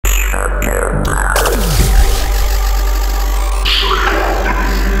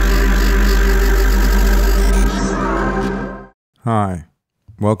Hi,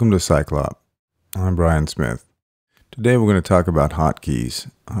 welcome to Cyclop. I'm Brian Smith. Today we're going to talk about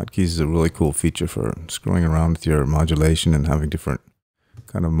HotKeys. HotKeys is a really cool feature for screwing around with your modulation and having different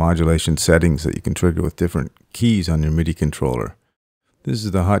kind of modulation settings that you can trigger with different keys on your MIDI controller. This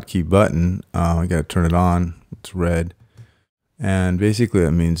is the hotkey button. I got to turn it on. It's red. And basically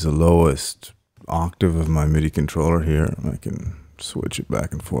that means the lowest octave of my MIDI controller here. I can switch it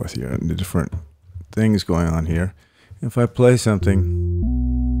back and forth here and the different things going on here. If I play something,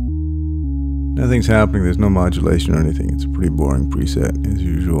 nothing's happening, there's no modulation or anything. It's a pretty boring preset as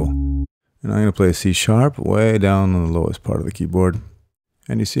usual. And I'm going to play a C sharp way down on the lowest part of the keyboard.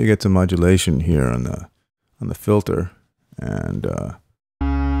 And you see I get some modulation here on the filter. And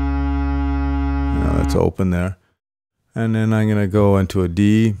that's open there. And then I'm going to go into a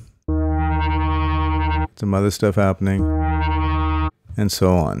D. Some other stuff happening. And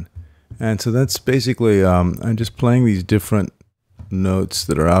so on. And so that's basically, I'm just playing these different notes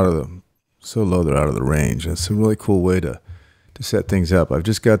that are so low they're out of the range. It's a really cool way to set things up. I've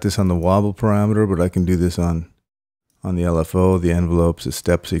just got this on the wobble parameter, but I can do this on the LFO, the envelopes, the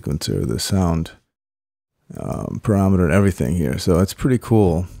step sequencer, the sound parameter, and everything here. So it's pretty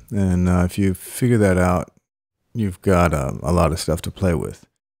cool. And if you figure that out, you've got a lot of stuff to play with.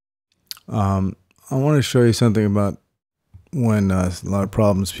 I want to show you something about when a lot of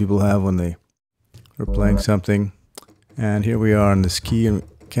problems people have when they are playing something. And here we are on this key and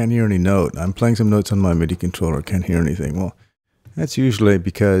can't hear any note. I'm playing some notes on my MIDI controller, can't hear anything. Well, that's usually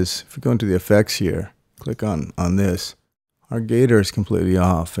because if we go into the effects here, click on this, our gator is completely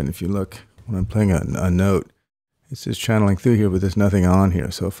off. And if you look, when I'm playing a note, it's just channeling through here, but there's nothing on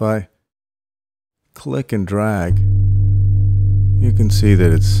here. So if I click and drag, you can see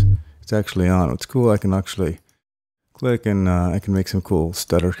that it's actually on. What's cool, I can actually click and I can make some cool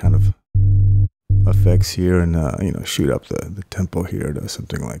stutter kind of effects here and shoot up the tempo here to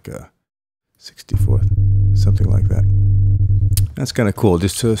something like 64th, something like that. That's kind of cool,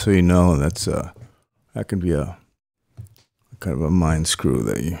 just so you know. That can be a kind of a mind screw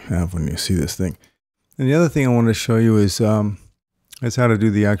that you have when you see this thing. And the other thing I want to show you is how to do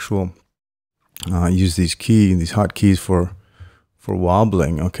the actual use these hotkeys for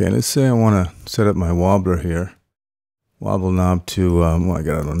wobbling. Okay, let's say I want to set up my wobbler here. Wobble knob to, I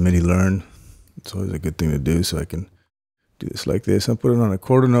got it on MIDI learn. It's always a good thing to do, so I can do this like this. I'll put it on a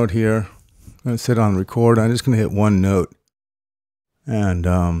quarter note here. I'm going to set on record. I'm just going to hit one note. And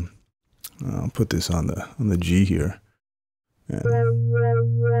I'll put this on the G here. And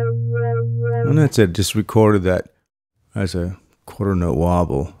that's it. Just recorded that as a quarter note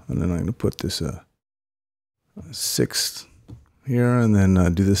wobble. And then I'm going to put this sixth here and then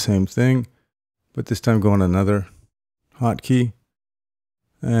do the same thing. But this time go on another hotkey,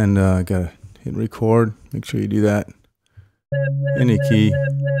 and gotta hit record. Make sure you do that. Any key.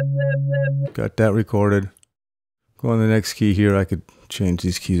 Got that recorded. Go on the next key here. I could change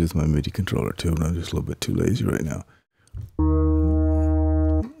these keys with my MIDI controller too, but I'm just a little bit too lazy right now.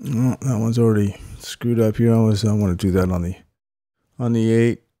 Oh, that one's already screwed up here. I want to do that on the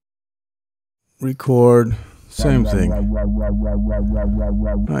 8. Record. Same thing.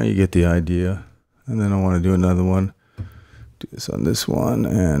 Now you get the idea. And then I want to do another one. Do this on this one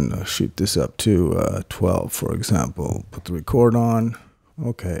and shoot this up to 12, for example. Put the record on.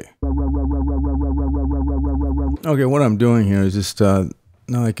 Okay. Okay, what I'm doing here is just now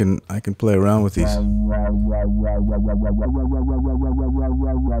I can play around with these.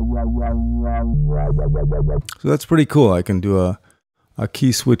 So that's pretty cool. I can do a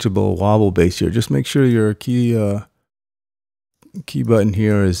key switchable wobble bass here. Just make sure your key button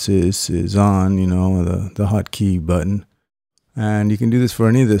here is on, the hotkey button. And you can do this for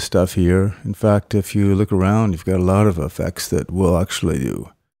any of this stuff here. In fact, if you look around, you've got a lot of effects that will actually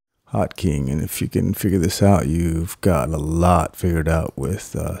do hotkeying. And if you can figure this out, you've got a lot figured out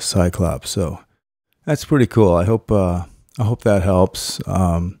with Cyclop. So that's pretty cool. I hope that helps.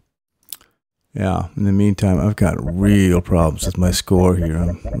 Yeah, in the meantime, I've got real problems with my score here.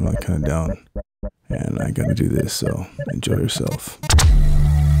 I'm really kind of down. And I got to do this, so enjoy yourself.